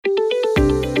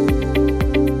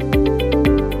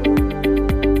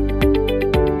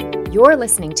You're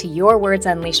listening to Your Words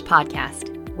Unleashed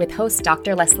podcast with host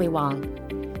Dr. Leslie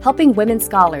Wong, helping women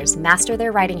scholars master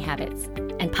their writing habits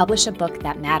and publish a book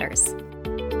that matters.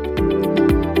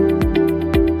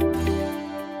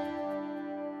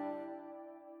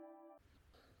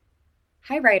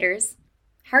 Hi writers,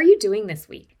 how are you doing this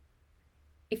week?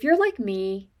 If you're like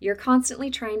me, you're constantly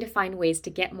trying to find ways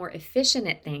to get more efficient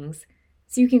at things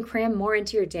so you can cram more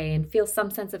into your day and feel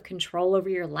some sense of control over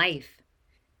your life.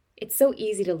 It's so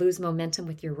easy to lose momentum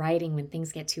with your writing when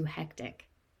things get too hectic.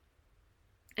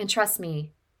 And trust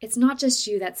me, it's not just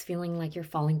you that's feeling like you're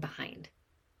falling behind.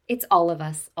 It's all of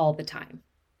us all the time.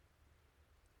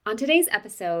 On today's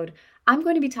episode, I'm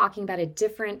going to be talking about a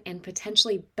different and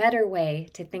potentially better way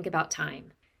to think about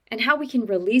time and how we can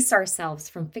release ourselves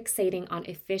from fixating on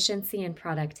efficiency and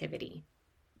productivity.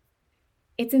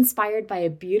 It's inspired by a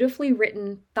beautifully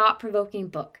written, thought-provoking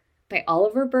book by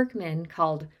Oliver Burkeman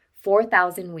called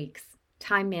 4,000 Weeks,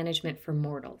 Time Management for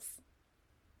Mortals.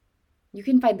 You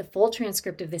can find the full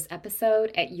transcript of this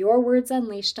episode at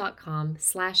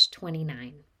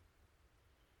yourwordsunleashed.com/29.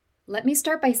 Let me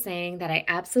start by saying that I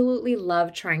absolutely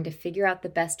love trying to figure out the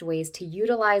best ways to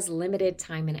utilize limited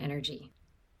time and energy.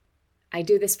 I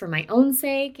do this for my own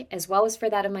sake as well as for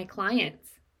that of my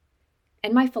clients.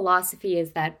 And my philosophy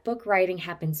is that book writing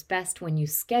happens best when you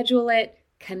schedule it,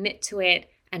 commit to it,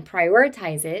 and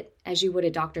prioritize it as you would a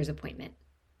doctor's appointment.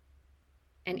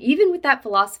 And even with that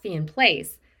philosophy in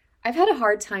place, I've had a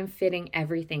hard time fitting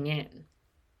everything in.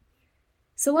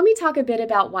 So let me talk a bit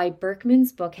about why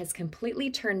Burkeman's book has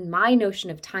completely turned my notion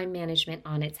of time management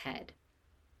on its head.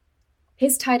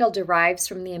 His title derives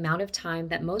from the amount of time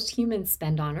that most humans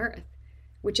spend on Earth,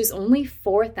 which is only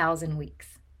 4,000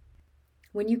 weeks.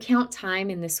 When you count time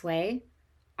in this way,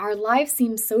 our lives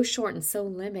seem so short and so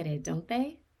limited, don't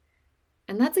they?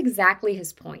 And that's exactly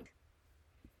his point.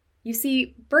 You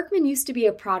see, Burkeman used to be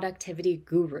a productivity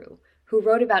guru who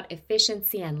wrote about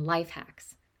efficiency and life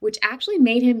hacks, which actually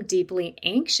made him deeply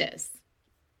anxious.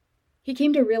 He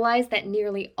came to realize that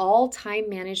nearly all time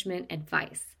management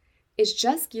advice is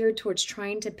just geared towards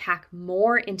trying to pack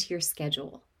more into your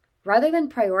schedule, rather than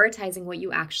prioritizing what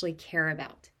you actually care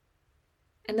about.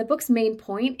 And the book's main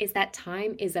point is that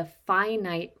time is a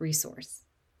finite resource.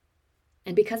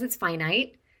 And because it's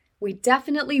finite, we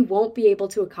definitely won't be able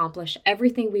to accomplish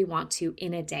everything we want to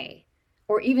in a day,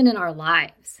 or even in our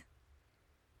lives.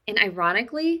 And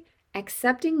ironically,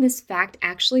 accepting this fact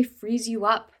actually frees you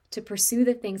up to pursue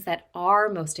the things that are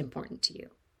most important to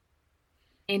you.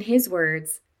 In his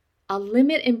words, a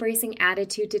limit-embracing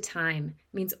attitude to time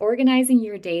means organizing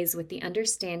your days with the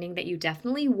understanding that you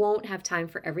definitely won't have time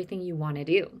for everything you want to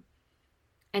do.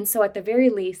 And so at the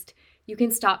very least, you can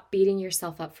stop beating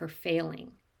yourself up for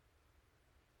failing.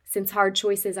 Since hard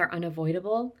choices are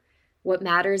unavoidable, what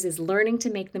matters is learning to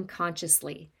make them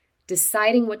consciously,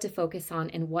 deciding what to focus on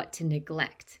and what to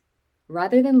neglect,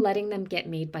 rather than letting them get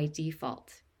made by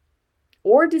default.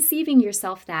 Or deceiving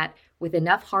yourself that, with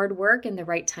enough hard work and the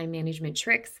right time management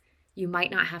tricks, you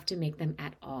might not have to make them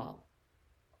at all.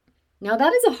 Now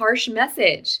that is a harsh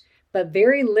message, but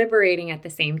very liberating at the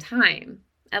same time.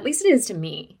 At least it is to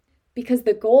me. Because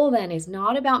the goal then is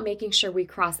not about making sure we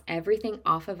cross everything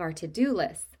off of our to-do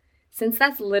list, since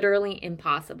that's literally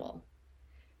impossible.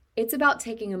 It's about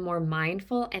taking a more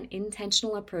mindful and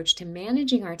intentional approach to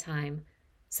managing our time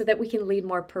so that we can lead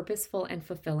more purposeful and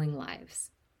fulfilling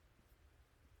lives.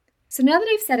 So now that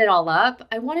I've set it all up,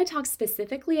 I want to talk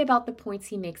specifically about the points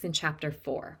he makes in chapter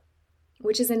 4,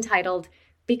 which is entitled,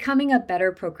 Becoming a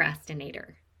Better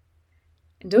Procrastinator.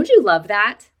 And don't you love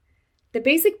that? The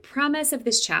basic premise of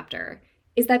this chapter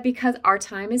is that because our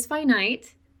time is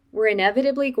finite, we're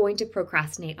inevitably going to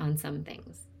procrastinate on some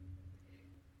things.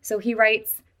 So he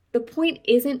writes, the point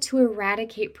isn't to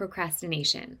eradicate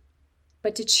procrastination,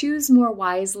 but to choose more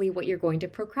wisely what you're going to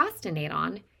procrastinate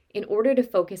on in order to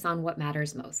focus on what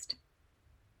matters most.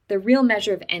 The real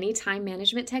measure of any time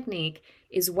management technique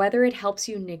is whether it helps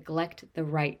you neglect the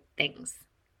right things.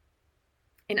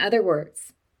 In other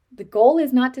words, the goal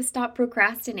is not to stop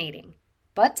procrastinating,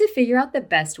 but to figure out the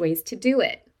best ways to do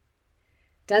it.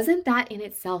 Doesn't that in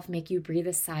itself make you breathe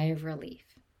a sigh of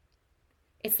relief?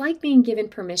 It's like being given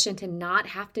permission to not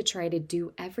have to try to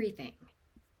do everything.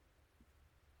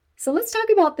 So let's talk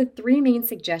about the 3 main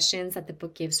suggestions that the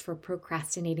book gives for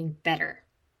procrastinating better.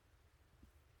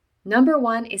 Number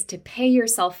 1 is to pay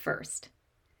yourself first.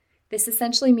 This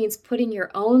essentially means putting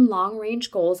your own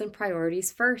long-range goals and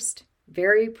priorities first,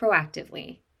 very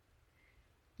proactively.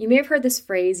 You may have heard this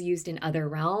phrase used in other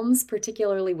realms,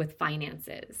 particularly with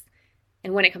finances.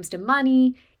 And when it comes to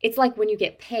money, it's like when you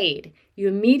get paid, you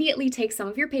immediately take some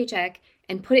of your paycheck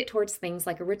and put it towards things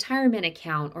like a retirement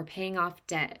account or paying off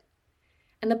debt.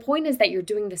 And the point is that you're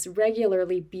doing this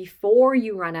regularly before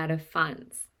you run out of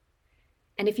funds.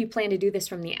 And if you plan to do this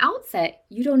from the outset,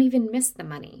 you don't even miss the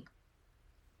money.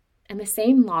 And the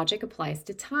same logic applies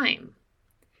to time.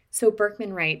 So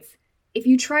Berkman writes, if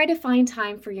you try to find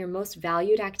time for your most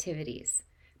valued activities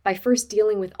by first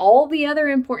dealing with all the other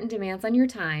important demands on your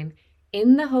time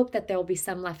in the hope that there will be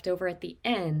some left over at the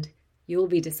end, you will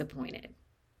be disappointed.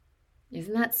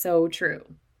 Isn't that so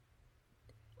true?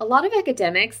 A lot of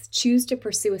academics choose to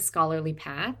pursue a scholarly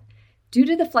path due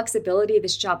to the flexibility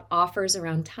this job offers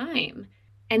around time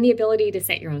and the ability to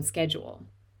set your own schedule.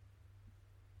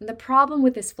 And the problem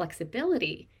with this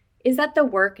flexibility is that the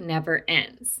work never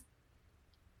ends.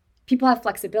 People have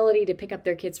flexibility to pick up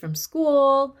their kids from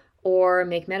school or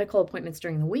make medical appointments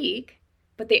during the week,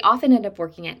 but they often end up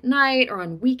working at night or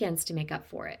on weekends to make up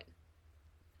for it.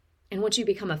 And once you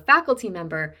become a faculty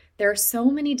member, there are so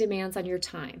many demands on your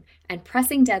time and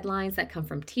pressing deadlines that come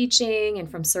from teaching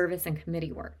and from service and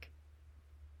committee work.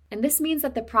 And this means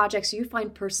that the projects you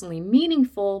find personally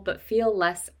meaningful but feel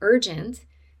less urgent,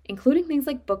 including things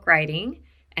like book writing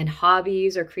and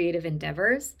hobbies or creative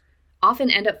endeavors,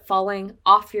 often end up falling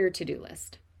off your to-do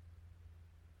list.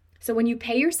 So when you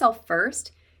pay yourself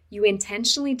first, you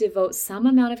intentionally devote some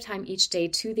amount of time each day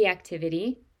to the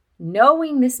activity,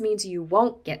 knowing this means you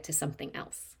won't get to something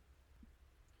else.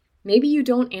 Maybe you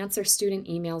don't answer student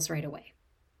emails right away,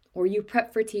 or you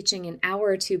prep for teaching an hour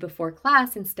or two before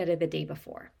class instead of the day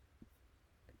before.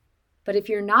 But if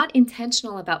you're not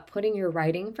intentional about putting your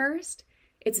writing first,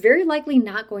 it's very likely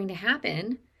not going to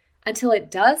happen until it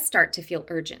does start to feel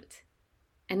urgent.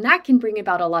 And that can bring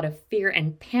about a lot of fear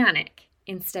and panic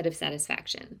instead of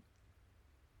satisfaction.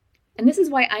 And this is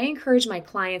why I encourage my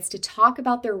clients to talk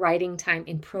about their writing time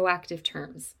in proactive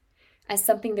terms, as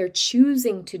something they're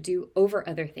choosing to do over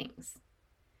other things.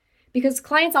 Because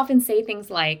clients often say things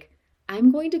like,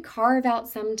 I'm going to carve out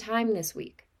some time this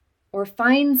week, or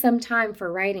find some time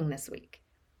for writing this week.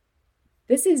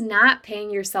 This is not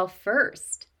paying yourself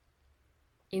first.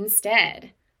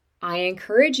 Instead, I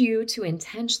encourage you to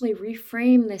intentionally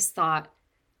reframe this thought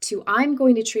to, I'm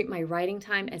going to treat my writing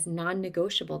time as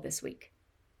non-negotiable this week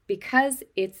because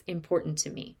it's important to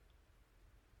me.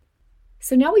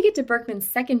 So now we get to Berkman's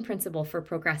second principle for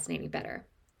procrastinating better,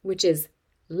 which is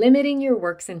limiting your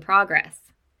works in progress.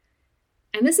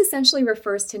 And this essentially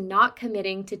refers to not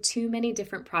committing to too many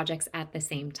different projects at the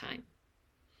same time.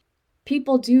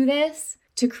 People do this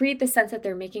to create the sense that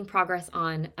they're making progress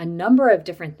on a number of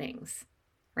different things,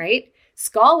 right?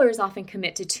 Scholars often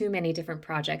commit to too many different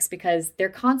projects because they're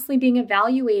constantly being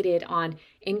evaluated on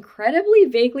incredibly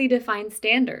vaguely defined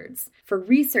standards for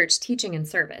research, teaching, and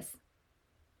service.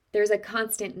 There's a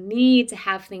constant need to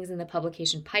have things in the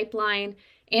publication pipeline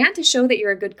and to show that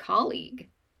you're a good colleague.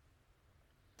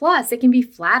 Plus, it can be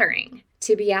flattering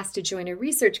to be asked to join a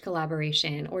research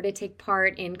collaboration or to take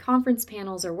part in conference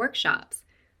panels or workshops,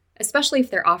 especially if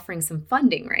they're offering some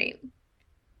funding, right?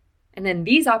 And then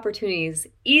these opportunities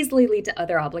easily lead to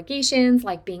other obligations,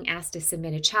 like being asked to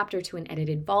submit a chapter to an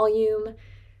edited volume,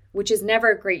 which is never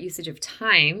a great usage of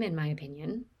time, in my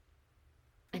opinion.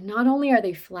 And not only are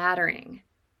they flattering,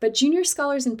 but junior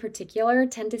scholars in particular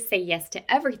tend to say yes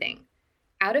to everything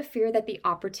out of fear that the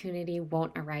opportunity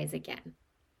won't arise again,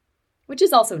 which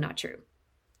is also not true.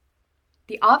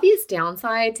 The obvious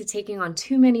downside to taking on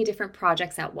too many different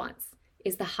projects at once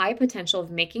is the high potential of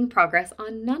making progress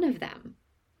on none of them.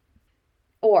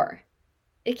 Or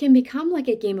it can become like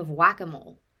a game of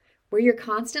whack-a-mole, where you're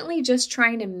constantly just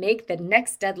trying to make the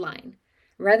next deadline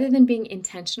rather than being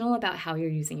intentional about how you're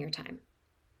using your time.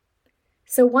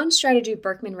 So one strategy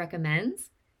Berkman recommends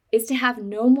is to have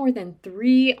no more than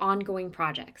 3 ongoing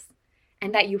projects,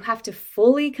 and that you have to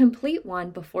fully complete one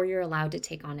before you're allowed to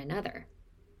take on another.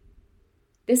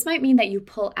 This might mean that you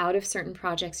pull out of certain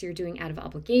projects you're doing out of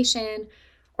obligation,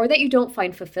 or that you don't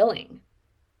find fulfilling.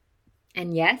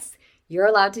 And yes, you're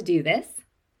allowed to do this.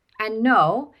 And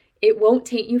no, it won't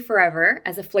taint you forever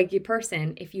as a flaky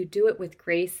person if you do it with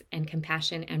grace and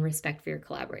compassion and respect for your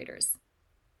collaborators.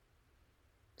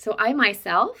 So I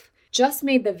myself just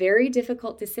made the very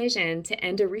difficult decision to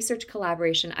end a research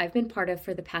collaboration I've been part of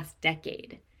for the past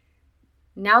decade.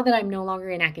 Now that I'm no longer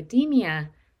in academia,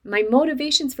 my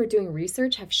motivations for doing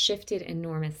research have shifted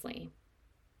enormously.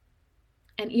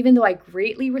 And even though I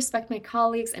greatly respect my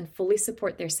colleagues and fully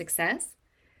support their success,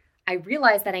 I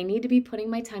realize that I need to be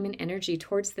putting my time and energy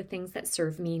towards the things that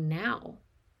serve me now.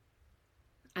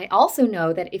 I also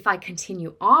know that if I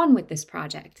continue on with this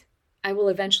project, I will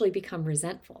eventually become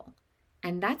resentful,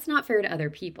 and that's not fair to other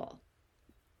people.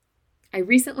 I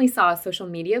recently saw a social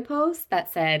media post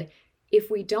that said,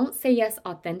 if we don't say yes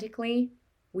authentically,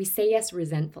 we say yes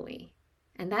resentfully.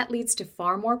 and that leads to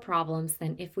far more problems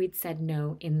than if we'd said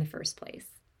no in the first place.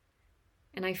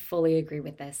 And I fully agree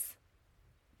with this.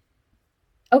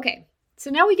 Okay, so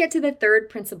now we get to the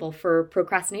third principle for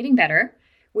procrastinating better,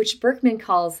 which Berkman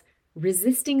calls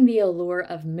resisting the allure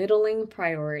of middling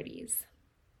priorities.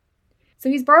 So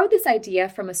he's borrowed this idea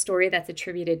from a story that's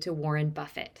attributed to Warren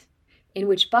Buffett, in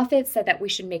which Buffett said that we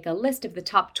should make a list of the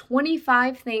top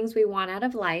 25 things we want out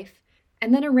of life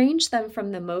and then arrange them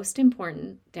from the most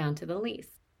important down to the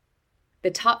least. The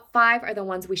top 5 are the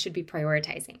ones we should be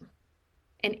prioritizing.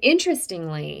 And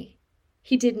interestingly,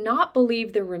 he did not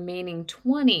believe the remaining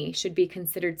 20 should be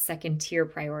considered second-tier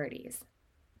priorities.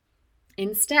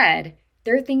 Instead,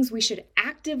 there are things we should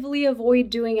actively avoid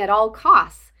doing at all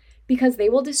costs because they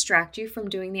will distract you from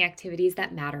doing the activities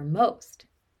that matter most.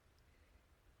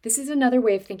 This is another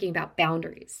way of thinking about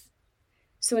boundaries.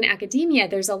 So in academia,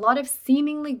 there's a lot of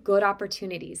seemingly good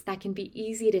opportunities that can be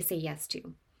easy to say yes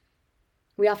to.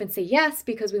 We often say yes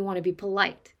because we want to be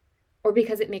polite, or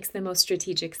because it makes the most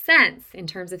strategic sense in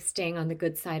terms of staying on the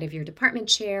good side of your department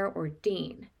chair or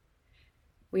dean.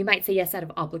 We might say yes out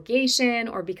of obligation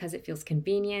or because it feels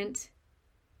convenient.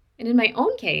 And in my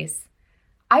own case,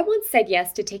 I once said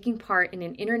yes to taking part in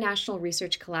an international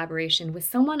research collaboration with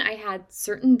someone I had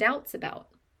certain doubts about.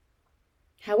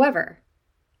 However,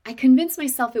 I convinced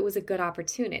myself it was a good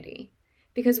opportunity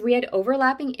because we had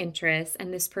overlapping interests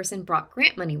and this person brought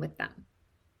grant money with them.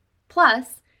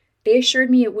 Plus, they assured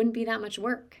me it wouldn't be that much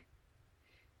work.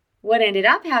 What ended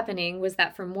up happening was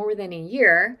that for more than a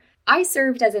year, I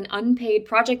served as an unpaid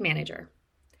project manager,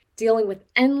 dealing with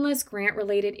endless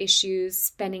grant-related issues,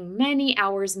 spending many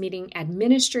hours meeting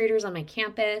administrators on my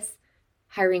campus,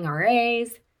 hiring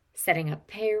RAs, setting up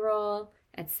payroll,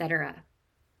 etc.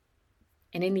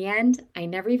 And in the end, I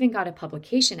never even got a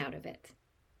publication out of it.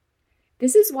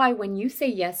 This is why when you say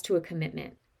yes to a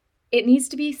commitment, it needs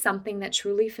to be something that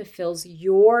truly fulfills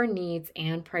your needs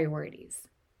and priorities.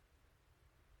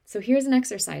 So here's an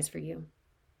exercise for you.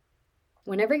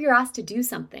 Whenever you're asked to do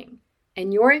something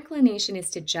and your inclination is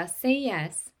to just say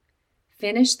yes,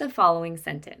 finish the following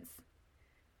sentence.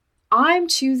 I'm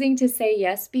choosing to say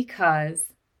yes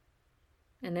because,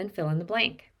 and then fill in the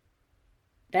blank.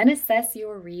 Then assess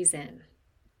your reason.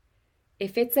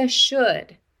 If it's a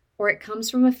should, or it comes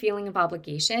from a feeling of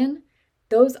obligation,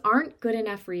 those aren't good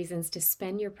enough reasons to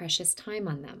spend your precious time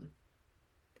on them.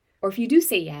 Or if you do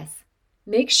say yes,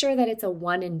 make sure that it's a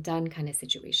one and done kind of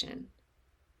situation.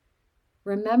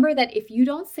 Remember that if you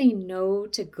don't say no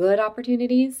to good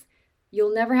opportunities,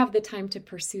 you'll never have the time to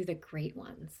pursue the great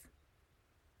ones.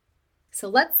 So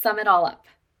let's sum it all up.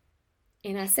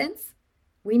 In essence,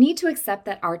 we need to accept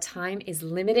that our time is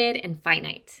limited and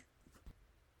finite.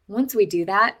 Once we do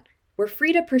that, we're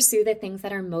free to pursue the things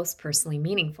that are most personally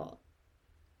meaningful.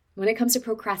 When it comes to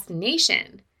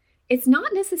procrastination, it's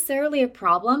not necessarily a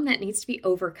problem that needs to be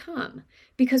overcome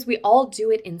because we all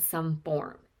do it in some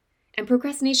form. And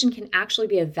procrastination can actually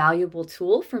be a valuable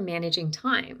tool for managing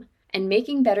time and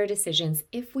making better decisions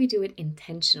if we do it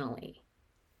intentionally.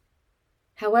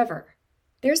 However,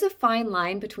 there's a fine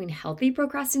line between healthy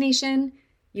procrastination,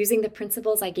 using the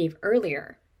principles I gave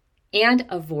earlier, and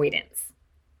avoidance.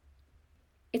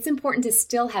 It's important to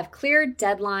still have clear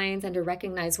deadlines and to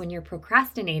recognize when you're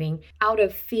procrastinating out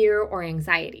of fear or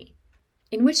anxiety.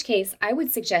 In which case, I would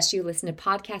suggest you listen to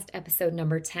podcast episode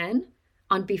number 10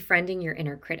 on befriending your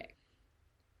inner critic.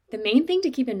 The main thing to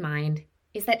keep in mind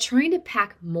is that trying to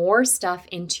pack more stuff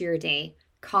into your day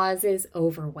causes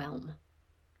overwhelm.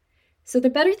 So the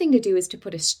better thing to do is to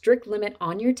put a strict limit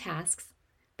on your tasks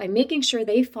by making sure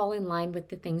they fall in line with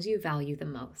the things you value the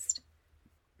most.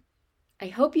 I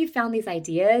hope you found these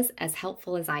ideas as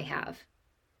helpful as I have.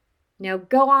 Now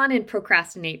go on and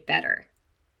procrastinate better.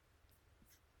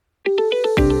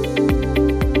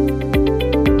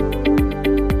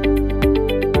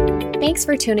 Thanks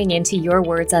for tuning in to Your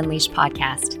Words Unleashed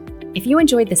podcast. If you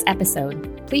enjoyed this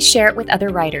episode, please share it with other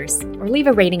writers or leave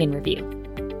a rating and review.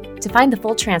 To find the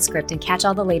full transcript and catch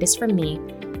all the latest from me,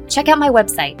 check out my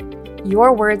website,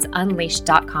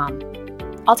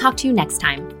 yourwordsunleashed.com. I'll talk to you next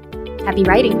time. Happy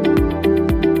writing!